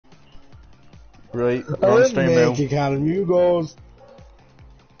Right, I we're on didn't stream now. make you, Callum. You goes.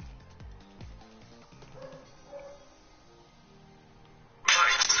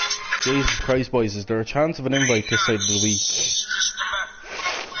 Jesus Christ, boys, is there a chance of an invite this side of the week?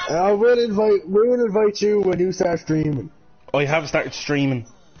 We'll invite you when you start streaming. I have started streaming.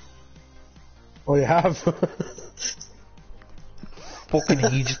 Oh, you have? Fucking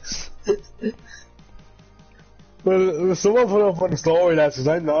idiots. Well, someone put up on the story, lads, because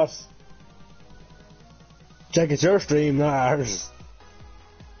I'm not. Check, it's your stream, not ours.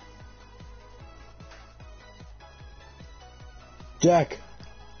 Jack.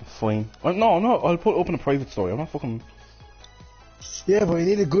 Fine. No, I'll put it up in a private story. I'm not fucking... Yeah, but you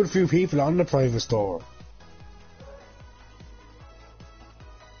need a good few people on the private store.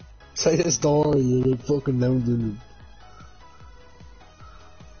 Say a story, you fucking mountain.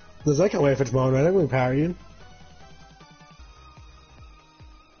 There's like a way for tomorrow night, I'm going partying.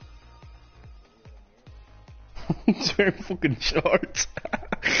 It's wearing fucking shorts.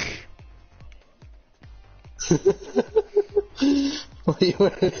 What are you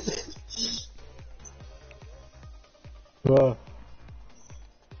wearing? What?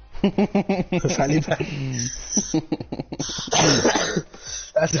 Fanny pack.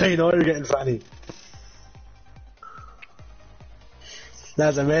 That's how you know you're getting fanny.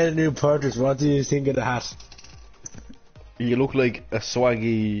 Lads, I made a new purchase. What do you think of the hat? You look like a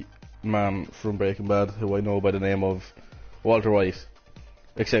swaggy man from Breaking Bad who I know by the name of Walter White.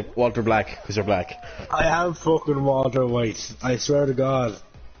 Except Walter Black, because you're black. I am fucking Walter White. I swear to God.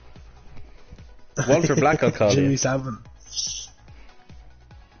 Walter Black, I'll call Jimmy you. Savin.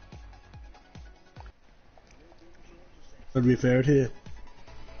 Would be fair to you.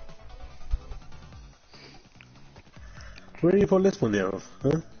 Where do you pull this money out of,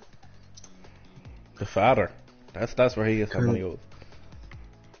 huh? The father. That's where he gets that money out.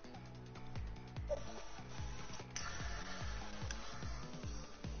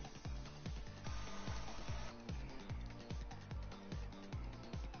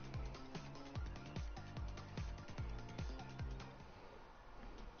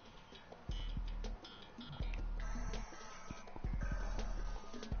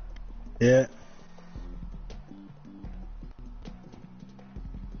 Yeah.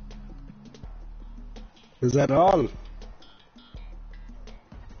 Is that all?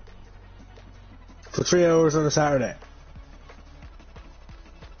 For 3 hours on a Saturday.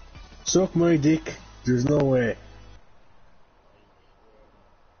 Suck my dick. There's no way.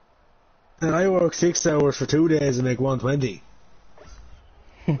 And I work 6 hours for 2 days and make 120.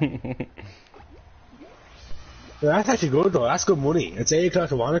 That's actually good though. That's good money. It's 8 o'clock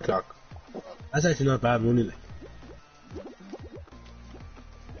to 1 o'clock. That's actually not bad money. Like.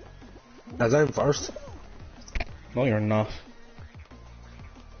 As I'm first. No, you're not.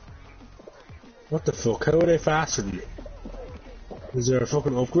 What the fuck? How are they faster than you? Is there a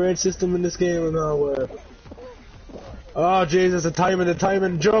fucking upgrade system in this game or no? Oh Jesus, the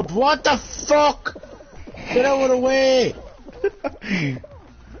timing jump. What the fuck? Get out of the way!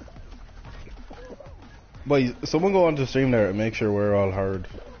 Boys, someone go on to stream there and make sure we're all heard.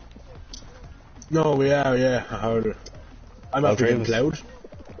 No, we are, yeah. I heard it. I'm after getting cloud.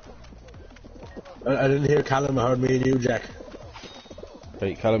 I didn't hear Callum, I heard me and you, Jack.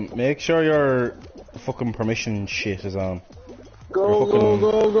 Right, Callum, make sure your fucking permission shit is on. Go, go,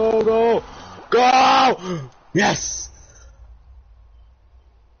 go, go, go! Go! Yes!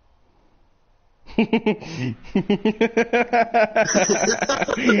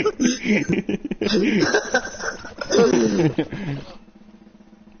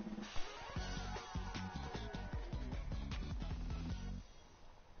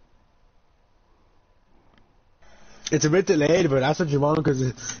 It's a bit delayed, but that's what you want, because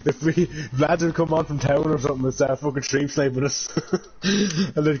if we lads would come on from town or something and start fucking stream sniping us,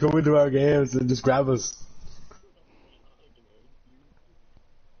 and they'd come into our games and just grab us.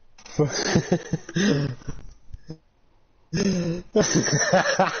 Did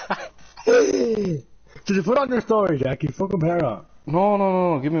you put on your story, Jack? You fucking pair on.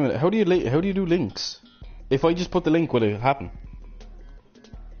 No, give me a minute. How do you do links? If I just put the link, will it happen?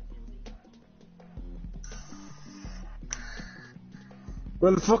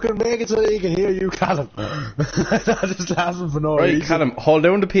 Well, fucking make it so that you can hear you, Callum. I'm just laughing for no reason. Right, Callum, hold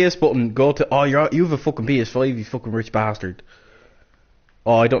down the PS button, go to... Oh, you have a fucking PS5, you fucking rich bastard.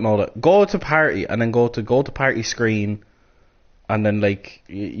 Oh, I don't know that. Go to party, and then go to party screen, and then, like,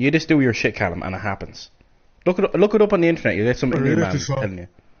 you just do your shit, Callum, and it happens. Look it up on the internet, you get some Indian man telling you.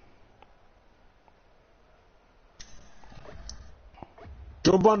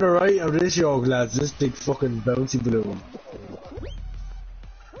 Jump on the right of this yoke, lads, this big fucking bouncy balloon.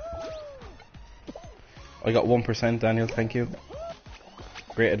 I got 1%, Daniel, thank you.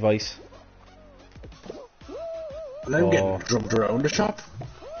 Great advice. And I'm getting jumped around the shop.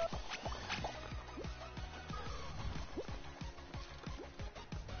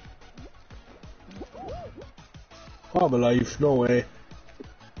 Oh, I'm alive, no way.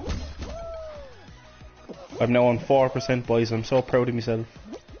 I'm now on 4%, boys. I'm so proud of myself.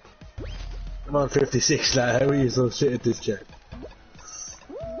 I'm on 56, lad. How are you so shit at this chat?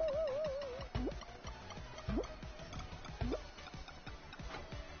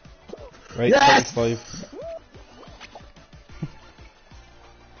 Right, Yes! 35.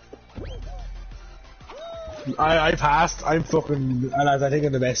 I passed. I'm fucking. Lads, I think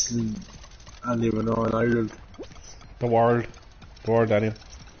I'm the best in. I don't even know in Ireland. The world, Daniel.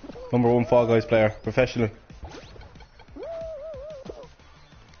 #1 Fall Guys player, professional.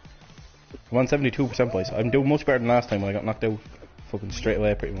 I'm on 72%, boys. I'm doing much better than last time when I got knocked out fucking straight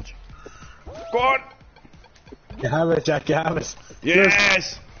away, pretty much. Go on! You have it, Jack. You have it.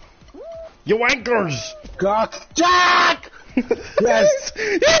 Yes! You wankers! God, Jack! Yes!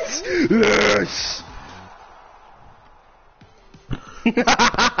 Yes! Yes!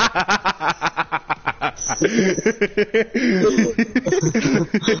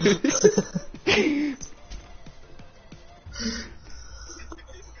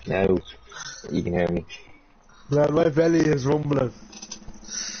 Now, you can hear me. Man, my belly is rumbling.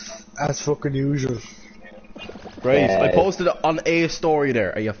 As fucking usual. Right, I posted it on a story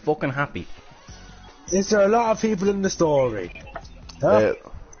there. Are you fucking happy? Is there a lot of people in the story? Huh?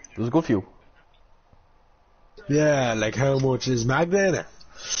 There's a good few. Yeah, like how much is Magda in it?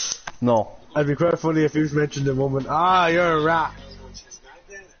 No. I'd be quite funny if you mentioned a woman. Ah, you're a rat.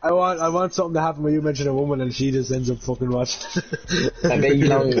 I want something to happen when you mention a woman and she just ends up fucking watching. I bet you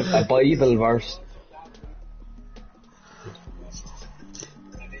know a Bible verse.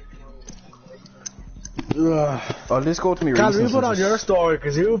 I'll just go to me Can't reasons. you put on your story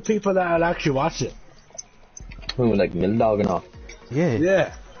because you have people that'll actually watch it. Who, like Mildog and all? Yeah.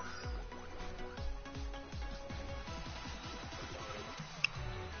 Yeah.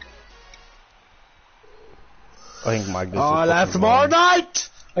 I think Magda's Oh, just that's fucking tomorrow wrong. night!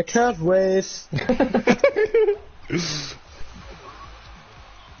 I can't wait.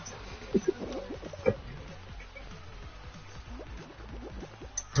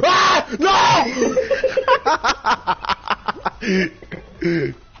 Ah! No!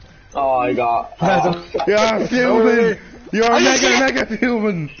 Oh, I got. You're human! You're mega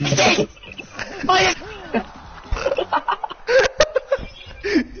human!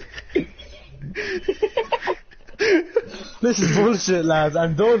 This is bullshit, lads.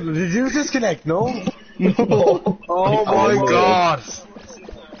 I'm done. Did you disconnect? No? No. Oh my god.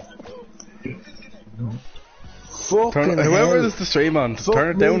 Fucking Whoever hell. is the stream on, Fuck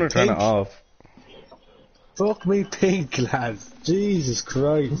turn it down me or turn it pink. off. Fuck me pink, lads. Jesus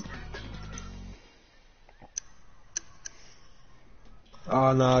Christ.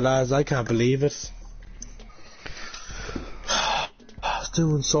 Oh no, lads, I can't believe it.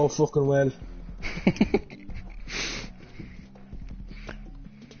 Doing so fucking well.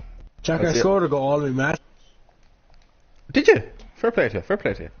 Jack, That's I it. scored a goal in my match. Did you? Fair play to you, fair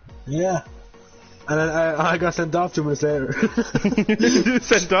play to you. Yeah. And then I got sent off 2 minutes later.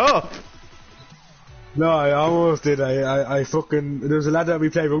 Sent off? No, I almost did. I fucking... There was a lad that we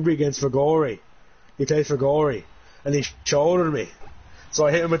played rugby against for Gorey. He plays for Gorey. And he shouldered me. So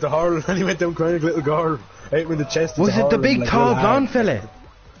I hit him with the hurl and he went down crying like a little girl. I hit him in the chest with Was the it the hurl big like tall little hand. blonde fella?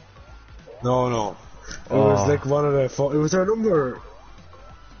 No. It Oh. was like one of the... It was their number...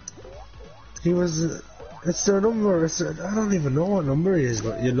 He was... It's their number... I don't even know what number he is,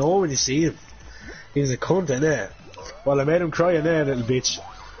 but you know when you see him. He's a cunt, innit? Well, I made him cry in there, little bitch.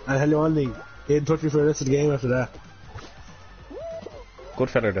 And tell you one thing, he didn't touch me for the rest of the game after that. Good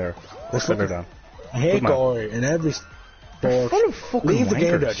fella there. Good fella Dan. I hate Good man. Gory in every sport. Full of fucking Leave the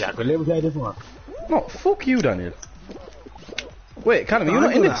game wankers. there, Jack. We'll leave play a different one. No, fuck you, Daniel. Wait, Callum, are you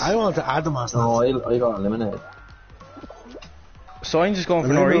not in this? I want to add them as No, I got eliminated. So I'm just going for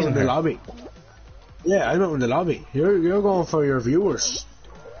I'm no out reason in the here. lobby. Yeah, I'm out in the lobby. You're going for your viewers.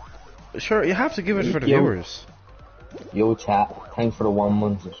 Sure, you have to give it for the Yo. viewers. Yo, chat. Thanks for the 1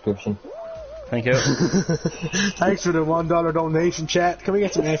 month subscription. Thank you. Thanks for the $1 donation, chat. Can we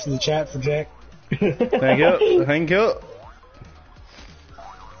get some F's in the chat for Jack? Thank you. Thank you.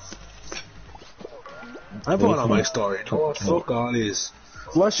 I put on my story. Oh, fuck all is.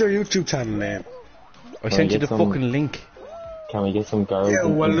 What's your YouTube channel name? I sent you the get some- fucking link. Can we get some girls? Yeah,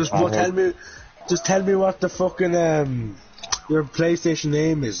 in well, the just chat here? tell me what the fucking your PlayStation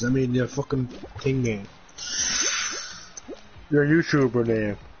name is. I mean, your fucking thing name. Your YouTuber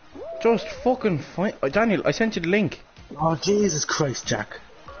name. Just fucking fine. Daniel, I sent you the link. Oh, Jesus Christ, Jack.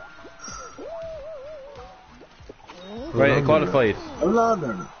 Right, I qualified. Hold on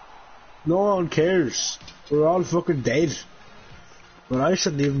there. No one cares. We're all fucking dead. Well, I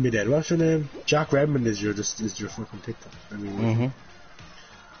shouldn't even be dead. What's your name? Jack Redmond is your fucking TikTok. I mean,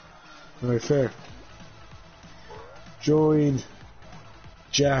 Alright, fair. Join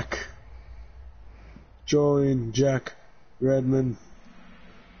Jack Redmond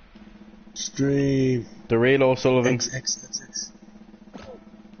stream. The real O'Sullivan. X.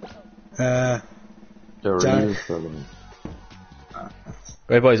 The real Sullivan.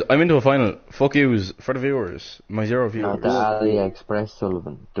 Right, boys, I'm into a final. Fuck yous for the viewers. My 0 viewers. Not the AliExpress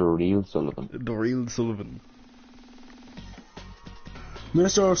Sullivan. The real Sullivan. The real Sullivan.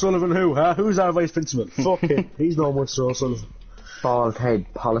 Mr. O'Sullivan who? Huh? Who's our vice principal? Fuck him. He's no Mr. O'Sullivan. Bald head.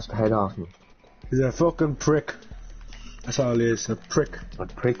 Polished the head off me. He's a fucking prick. That's all he is. A prick. A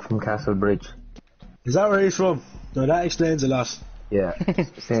prick from Castle Bridge. Is that where he's from? No, that explains a lot. Yeah.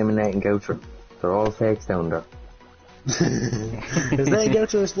 Same in Nate and Goucher. They're all fakes down there. Does Nate go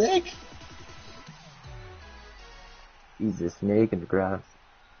to a snake? He's a snake in the grass.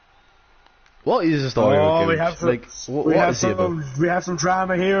 What is the story Oh, with we Gooch? have some, Like, what is he about? we have some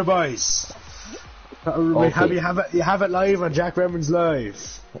drama here, boys. You have it live on Jack Redmond's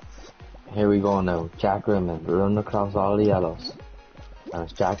Live. Here we go now. Jack Redmond running across all the yellows. And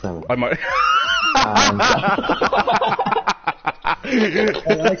it's Jack Redmond. I might.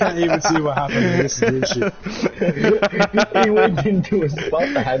 I can't even see what happened in this bullshit. He went into a spot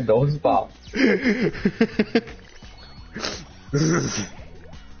that had no spot.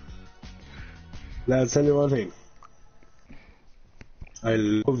 Lads, tell you one thing. I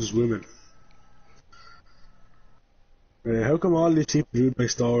loves women. How come all these people viewed my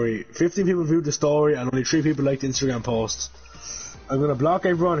story? 50 people viewed the story and only 3 people liked the Instagram post. I'm gonna block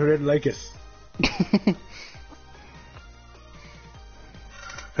everyone who didn't like it.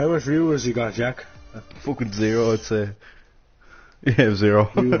 How much viewers you got, Jack? Fucking 0, I'd say. Yeah,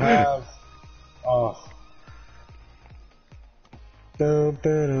 0. You have... Oh. Lads,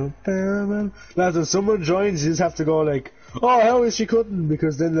 when someone joins, you just have to go like, oh, how is she cutting?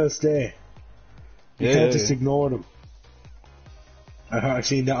 Because then they'll stay. You can't just ignore them. I've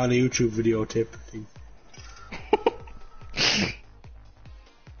seen that on a YouTube video tip thing.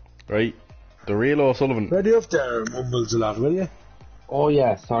 Right. The real O'Sullivan. Ready up there, mumbles a lot, will you? Oh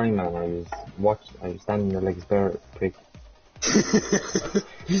yeah, sorry man, I was standing there like a spare prick.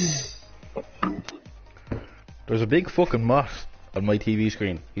 There's a big fucking moth on my TV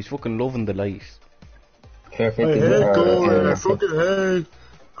screen. He's fucking loving the light. Careful.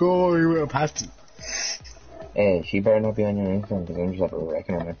 Go with a pasty. Hey, she better not be on your Instagram because I'm just up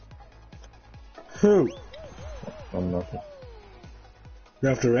wrecking her, man. Who? I'm nothing. You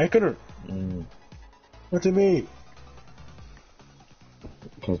have to reckon her? What do you mean?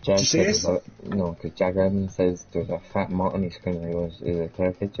 Because Jack Did you says, no, because Jack Redmond says there's a fat mott on his screen and he goes, is it a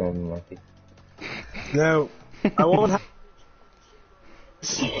clear picture? And I'm like, No, I won't have...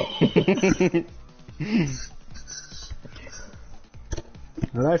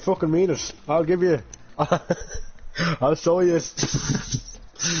 And I fucking mean it. I'll give you... I'll show you.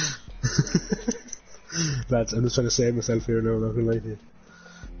 Lads, I'm just trying to save myself here now, I'm not gonna lie to you.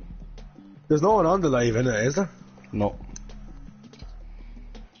 There's no one on the live, innit, is there? No.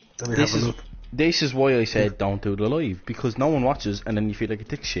 Let me have a look. This is why I said don't do the live, because no one watches and then you feel like a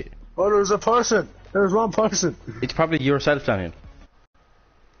dick shit. Oh, there's a person! There's one person! It's probably yourself, Daniel.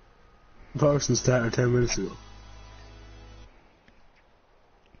 The person started 10 minutes ago.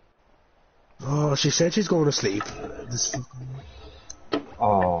 Oh, she said she's going to sleep.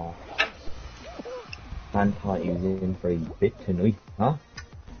 oh. Man thought you was in for a bit tonight, huh?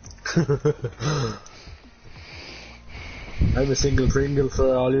 I'm a single Pringle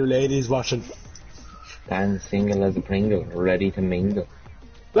for all you ladies watching. Stand single as a Pringle, ready to mingle.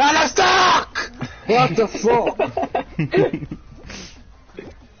 Let us talk! What the fuck?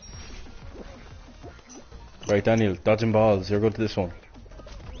 Right, Daniel, dodging balls. You're good to this one.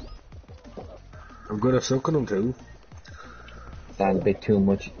 I'm good at sucking them too. That's a bit too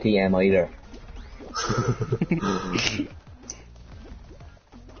much TM either.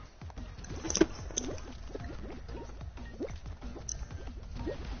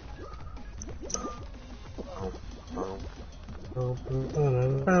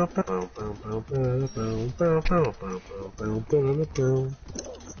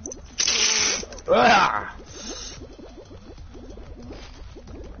 Ah!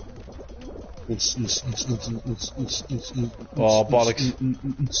 Oh,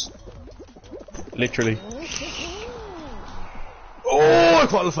 bollocks. Literally. Oh, I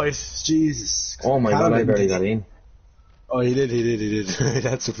qualified. Jesus. Oh my Callum god, I didn't barely get got in. Oh, he did.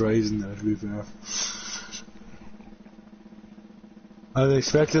 That's surprising, though, to be fair. I was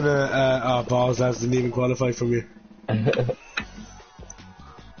expecting balls lads didn't even qualify from you. I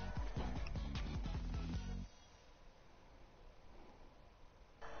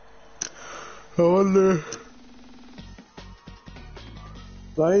wonder.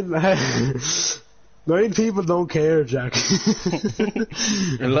 Nine people don't care, Jack.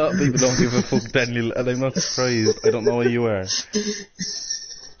 A lot of people don't give a fuck, Daniel, and I'm not surprised. I don't know where you are.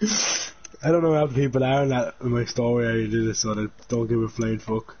 I don't know how people are in my story how you do this, so they don't give a flying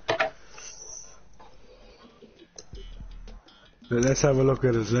fuck. But let's have a look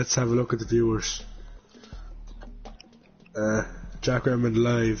at it. Let's have a look at the viewers. Jack Redmond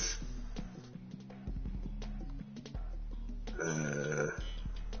live.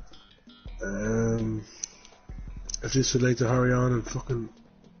 If this would like to hurry on and fucking.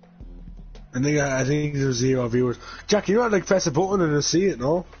 I think there's 0 viewers. Jack, you don't like press a button and just see it,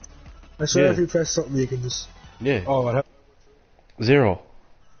 no? I swear Yeah. if you press something you can just. Yeah. Oh, what happened? 0.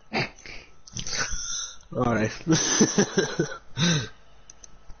 Alright.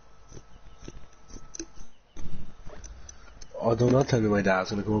 Oh, do not tell me my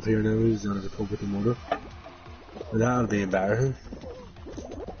dad's gonna come up here now. He's down at the pub with the mother. That'll be embarrassing.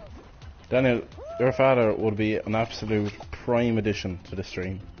 Daniel, your father would be an absolute prime addition to the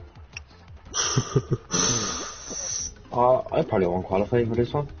stream. I probably won't qualify for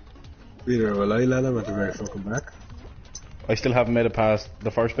this one. Neither will I, lad. I'm at the very fucking back. I still haven't made it past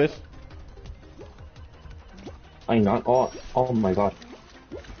the first bit. I'm not. Oh my god.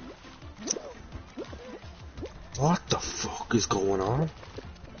 What the fuck is going on?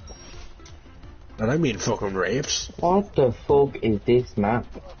 And I mean fucking rapes. What the fuck is this map?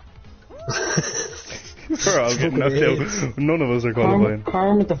 We're all getting knocked out. None of us are qualifying.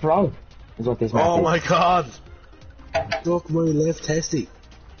 Kermit the Frog is what this map Oh is. my god! Fuck my left testy.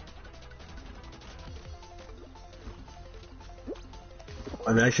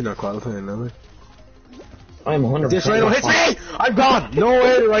 I'm actually not qualifying, am I? I'm 100%. This rhino hits me! I'm gone! No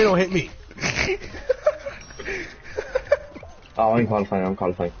way the rhino hit me! Oh, I'm qualifying,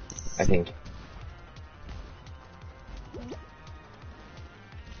 I think.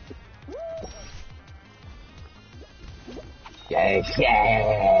 Yes,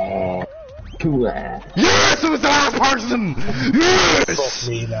 yeah! Cool. Yes, it was the last person! Yes! Fuck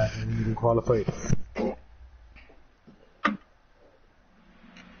me, lad. I didn't even qualify.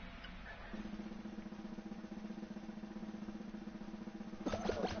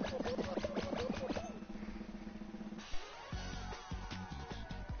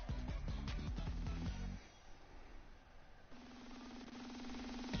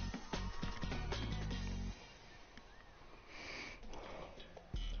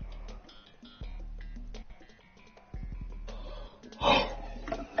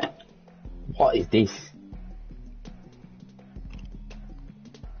 What is this?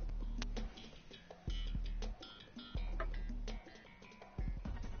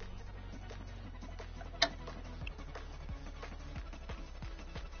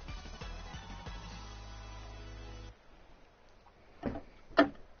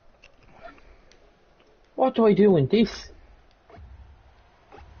 What do I do in this?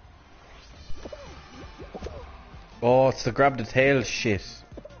 Oh, it's the grab the tail shit.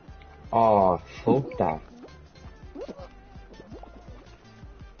 Oh, fuck that.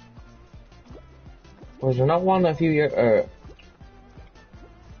 Was there not one a few years?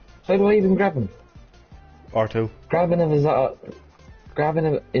 How do I even grab him? R2. Grabbing him is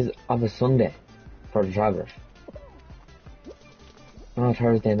on a Sunday for the travellers. Not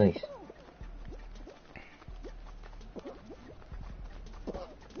Thursday night.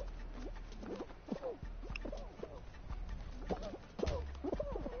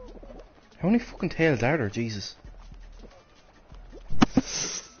 How many fucking tails are there, Jesus?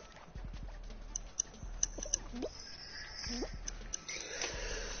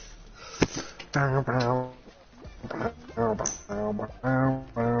 I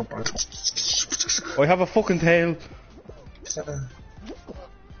have a fucking tail. I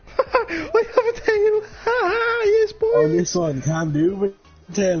have a tail. Yes, boy. Oh, this one can do with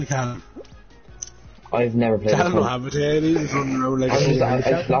tail can. I've never played Can this don't one. have a tail, he's just running around like I a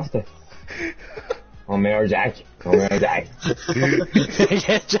just lost it. Come here, Jack. Come here, Jack.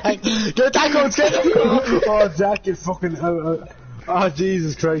 Get Jack! Get that going, get him! Oh, Jack, you fucking. Oh,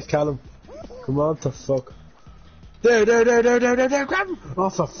 Jesus Christ, Callum. Come on, the fuck. There, grab him! Oh,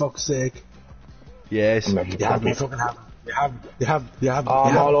 for fuck's sake. Yes. Come here, You have me fucking have him. You have Oh,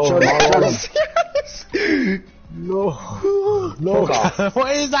 I'm all over, I'm all over. No. No.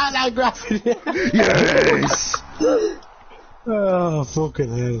 Why is that graphic? Yes! Oh,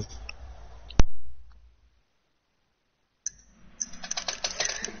 fucking hell.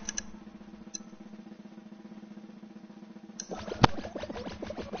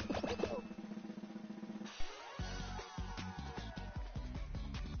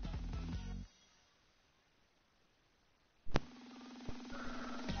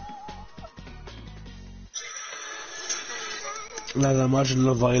 Lad, imagine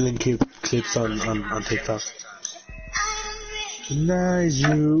Love Island clips on TikTok. Denies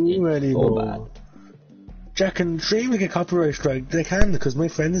you anymore. Jack and Stream get copyright strike. They can because my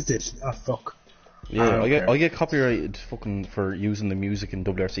friends did. Oh fuck. Yeah, I get copyrighted fucking for using the music in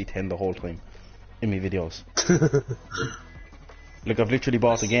WRC 10 the whole time in my videos. Like I've literally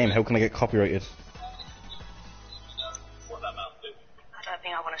bought the game. How can I get copyrighted? I don't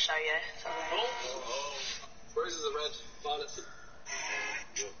think I want to show you. Sorry. Roses are red, violets.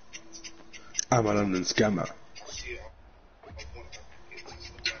 I'm a London scammer.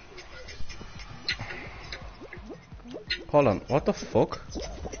 Hold on, what the fuck?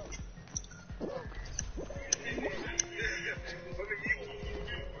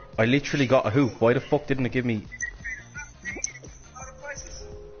 I literally got a hoop. Why the fuck didn't it give me...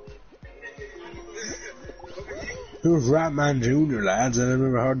 Who's Ratman Jr., lads? I've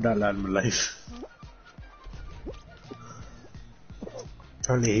never heard that lad in my life.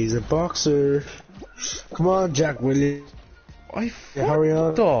 Apparently he's a boxer. Come on, Jack, will you? Hurry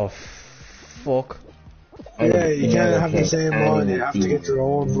on. What the fuck? Yeah, you can't have the same one. You have to get your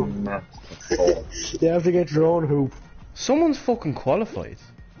own. You have to get your own hoop. Someone's fucking qualified.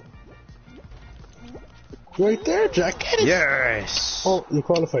 Right there, Jack. Get it. Yes! Oh, you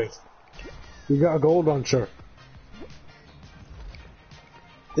qualified. You got a gold one, sure.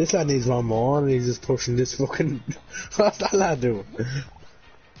 This lad needs one more, and he's just pushing this fucking. What's that lad doing?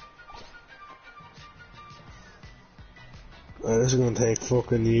 This is gonna take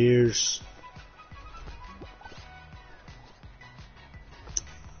fucking years.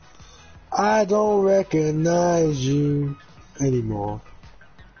 I don't recognize you anymore.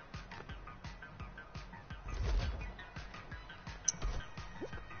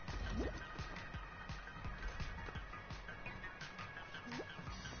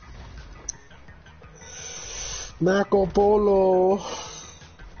 Marco Polo.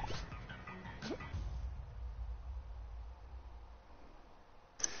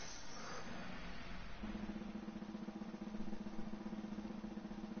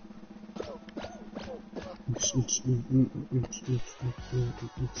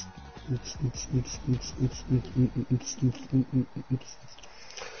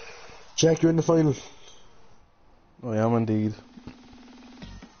 Jack, you're in the final. I am indeed.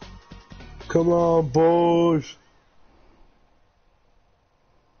 Come on, boys.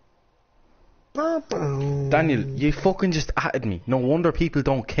 Daniel, you fucking just added me. No wonder people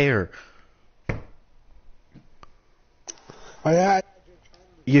don't care.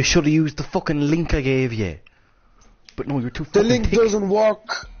 You should have used the fucking link I gave you. But no, you're too fucking The link thick. doesn't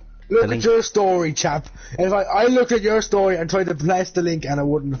work. Look The at your story, chap. If I looked at your story and tried to press the link and I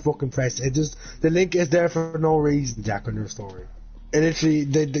wouldn't fucking press it. The link is there for no reason, Jack, on your story. And literally,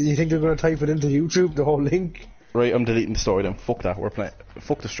 you think they're going to type it into YouTube, the whole link? Right, I'm deleting the story then. Fuck that, we're playing.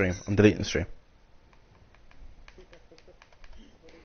 Fuck the stream. I'm deleting the stream.